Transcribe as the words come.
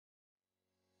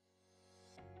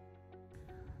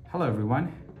Hello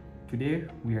everyone, today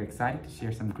we are excited to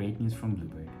share some great news from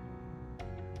Bluebird.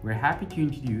 We're happy to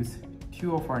introduce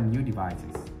two of our new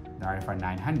devices, the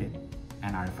RFR900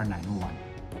 and RFR901.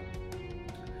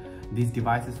 These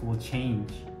devices will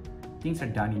change things are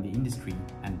done in the industry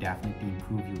and definitely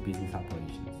improve your business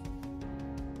operations.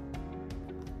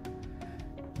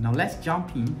 Now let's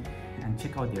jump in and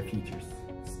check out their features,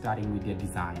 starting with their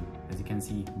design. As you can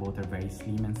see, both are very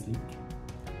slim and sleek.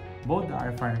 Both the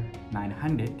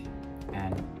RFR900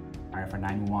 and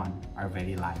RFR901 are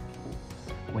very light,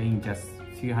 weighing just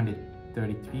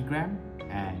 333 grams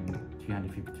and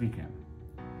 353 grams.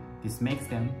 This makes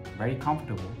them very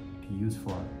comfortable to use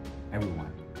for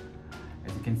everyone.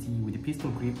 As you can see with the pistol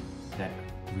grip that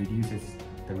reduces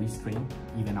the restraint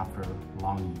even after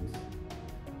long use.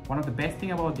 One of the best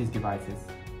things about these devices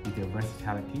is their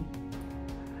versatility.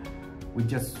 With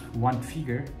just one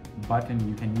trigger button,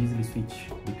 you can easily switch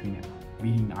between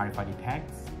reading RFID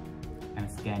tags and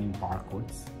scanning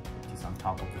barcodes, which is on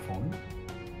top of the phone.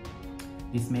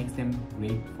 This makes them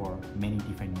great for many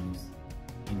different use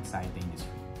inside the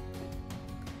industry.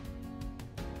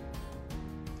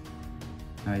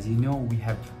 Now, as you know, we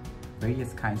have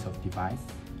various kinds of device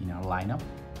in our lineup,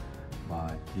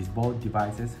 but these both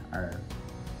devices are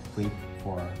great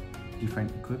for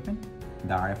different equipment.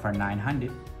 The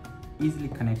RFR900 easily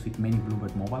connects with many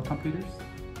Bluebird mobile computers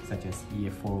such as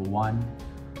EF401,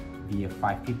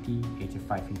 VF550,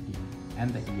 HF550,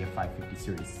 and the EF550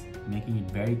 series, making it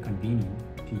very convenient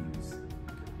to use.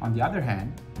 On the other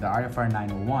hand, the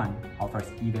RFR901 offers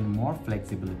even more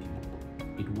flexibility.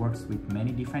 It works with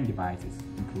many different devices,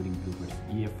 including Bluebird's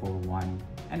EF401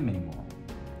 and many more.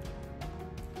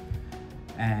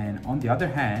 And on the other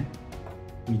hand,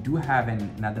 we do have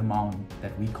another mount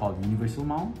that we call universal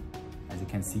mount. As you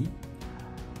can see,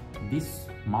 this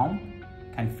mount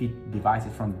can fit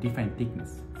devices from different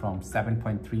thickness, from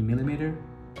 7.3 millimeter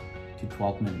to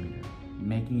 12 millimeter,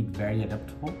 making it very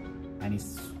adaptable, and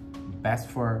it's best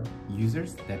for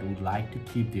users that would like to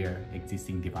keep their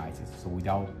existing devices. So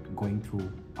without going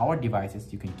through our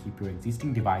devices, you can keep your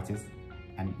existing devices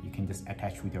and you can just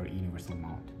attach with your universal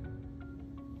mount.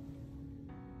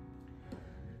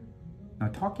 Now,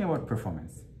 talking about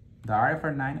performance, the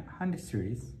RFR900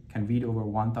 series can read over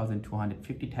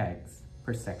 1,250 tags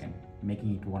per second,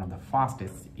 making it one of the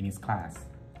fastest in its class.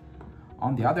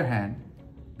 On the other hand,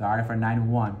 the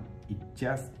RFR901 is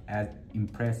just as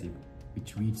impressive,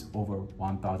 which reads over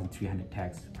 1,300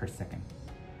 tags per second.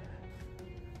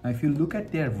 Now, if you look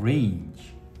at their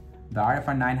range, the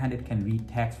RFR900 can read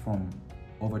tags from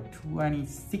over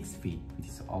 26 feet, which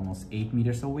is almost 8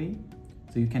 meters away,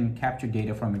 so you can capture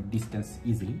data from a distance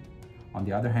easily. On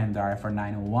the other hand, the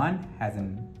RFR901 has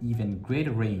an even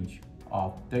greater range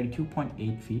of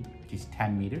 32.8 feet, which is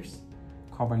 10 meters,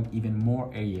 covering even more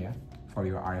area for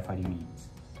your RFID needs.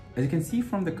 As you can see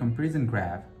from the comparison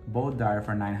graph, both the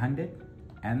RFR900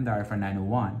 and the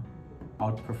RFR901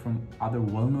 outperform other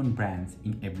well-known brands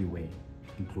in every way,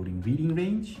 including reading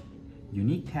range,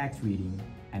 unique tags reading,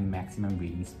 and maximum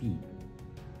reading speed.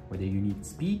 Whether you need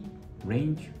speed,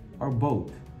 range, or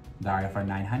both, the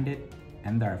RFR900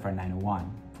 and the RFR901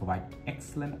 provide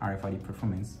excellent RFID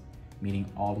performance,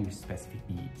 meeting all your specific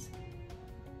needs.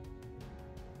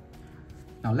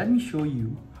 Now let me show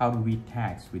you how to read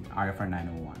tags with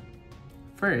RFR901.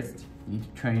 First, you need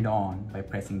to turn it on by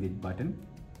pressing this button.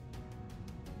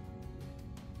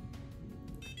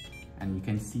 And you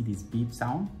can see this beep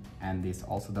sound, and there's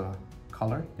also the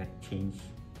color that changed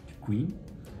to green.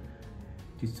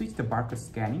 To switch the barcode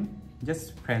scanning,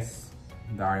 just press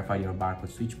the RFID or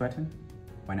barcode switch button.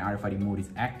 When RFID mode is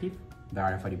active, the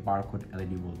RFID barcode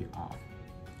LED will be off.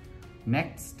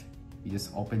 Next, you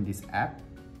just open this app,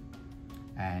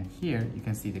 and here you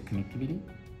can see the connectivity,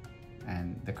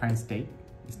 and the current state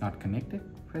is not connected.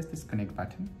 Press this connect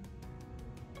button.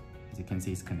 As you can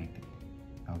see, it's connected.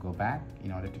 I'll go back.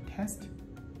 In order to test,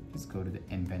 just go to the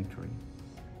inventory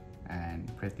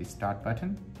and press the start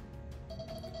button.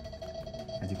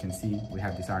 As you can see, we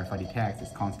have this RFID tags.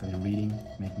 It's constantly reading,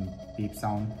 making beep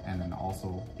sound, and then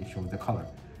also it shows the color.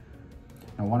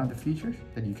 Now, one of the features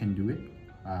that you can do it,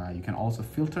 you can also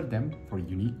filter them for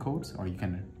unique codes, or you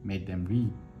can make them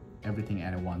read everything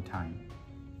at one time.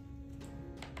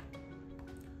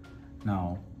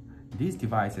 Now, these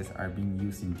devices are being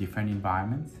used in different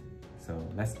environments. So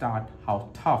let's start how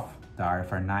tough the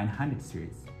RFR900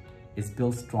 series is.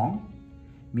 Built strong,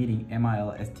 meeting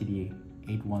MIL STD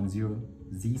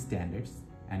 810Z standards,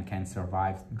 and can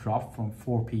survive drop from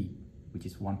 4P, which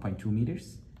is 1.2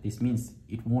 meters. This means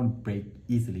it won't break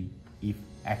easily if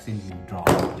accidentally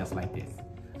dropped just like this.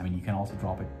 I mean, you can also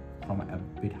drop it from a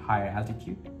bit higher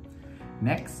altitude.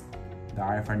 Next, the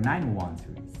RFR901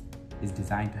 series is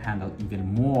designed to handle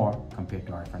even more compared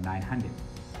to RFR900,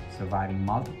 surviving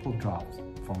multiple drops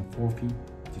from 4 feet,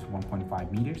 which is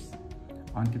 1.5 meters,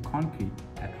 onto concrete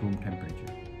at room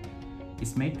temperature.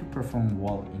 It's made to perform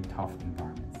well in tough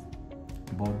environments.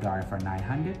 Both the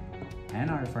RFR900 and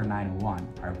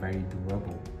RFR901 are very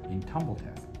durable in tumble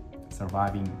tests,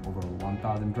 surviving over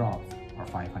 1,000 drops or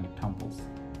 500 tumbles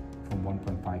from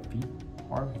 1.5 feet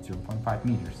or 0.5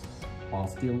 meters, while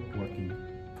still working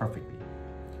perfectly.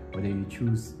 Whether you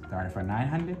choose the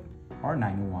RFR900 or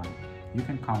 901, you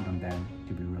can count on them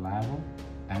to be reliable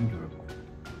and durable.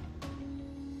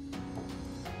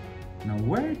 Now,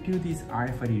 where do these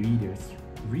RFID readers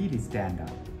really stand out?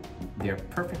 They are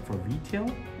perfect for retail,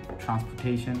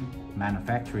 transportation,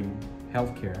 manufacturing,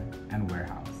 healthcare, and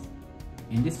warehouse.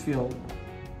 In this field,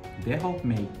 they help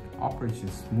make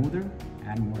operations smoother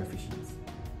and more efficient.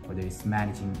 Whether it's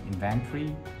managing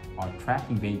inventory or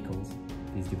tracking vehicles,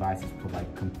 these devices provide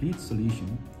complete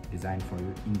solution designed for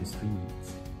your industry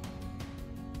needs.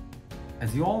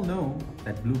 As you all know,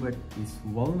 that Bluebird is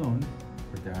well known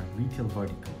for the retail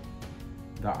vertical.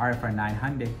 The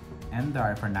RFR900 and the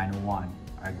RFR901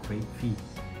 are a great fit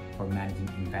for managing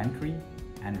inventory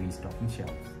and restocking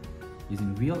shelves.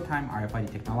 Using real-time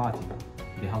RFID technology,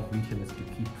 they help retailers to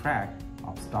keep track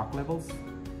of stock levels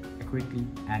accurately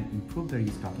and improve the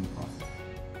restocking process,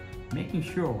 making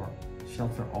sure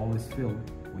shelves are always filled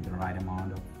with the right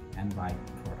amount of and right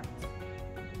products.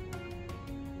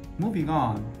 Moving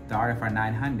on, the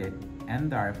RFR900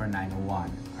 and the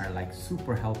RFR901 are like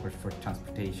super helpers for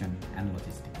transportation and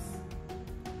logistics.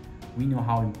 We know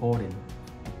how important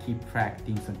to keep track of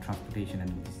things on transportation and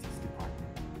logistics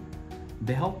department.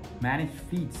 They help manage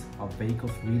fleets of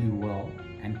vehicles really well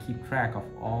and keep track of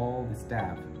all the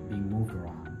staff being moved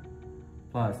around.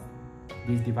 Plus,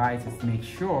 these devices make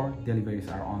sure deliveries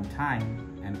are on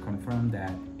time and confirm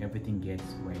that everything gets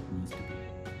where it needs to be.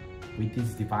 With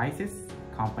these devices,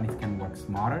 companies can work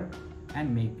smarter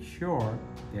and make sure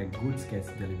their goods gets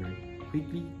delivered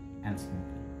quickly and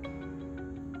smoothly.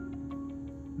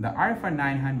 The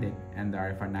RFR900 and the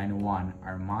RFR901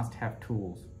 are must-have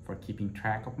tools for keeping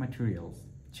track of materials,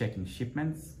 checking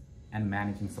shipments, and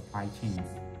managing supply chains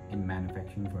in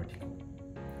manufacturing vertical.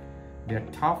 They're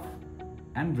tough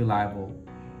and reliable,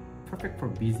 perfect for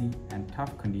busy and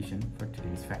tough conditions for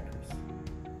today's factories.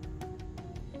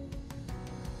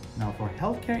 Now, for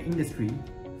healthcare industry,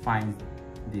 finds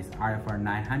this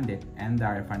RFR900 and the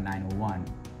RFR901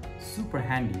 super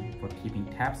handy for keeping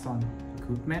tabs on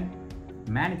equipment,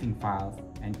 managing files,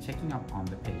 and checking up on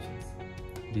the patients.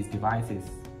 These devices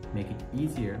make it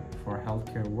easier for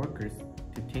healthcare workers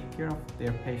to take care of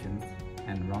their patients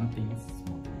and run things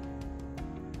smoothly.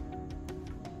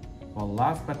 Well,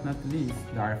 last but not least,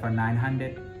 the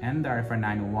RFR900 and the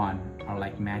RFR901 are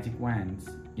like magic wands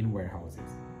in warehouses.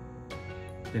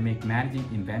 They make managing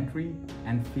inventory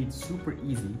and fleet super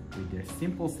easy with their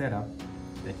simple setup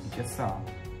that you just saw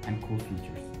and cool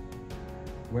features.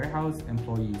 Warehouse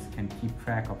employees can keep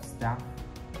track of staff,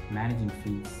 managing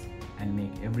fleets, and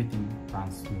make everything run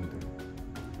smoother.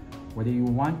 Whether you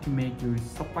want to make your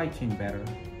supply chain better,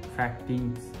 track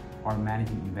things, or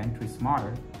managing inventory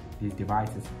smarter, these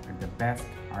devices are the best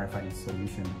RFID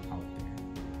solution out there.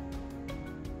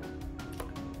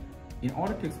 In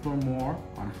order to explore more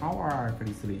on how our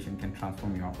RFID solution can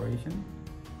transform your operation,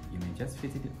 you may just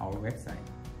visit our website.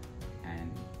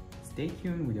 And stay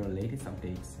tuned with our latest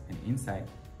updates and insight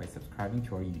by subscribing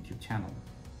to our YouTube channel.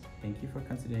 Thank you for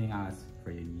considering us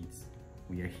for your needs.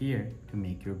 We are here to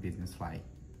make your business fly.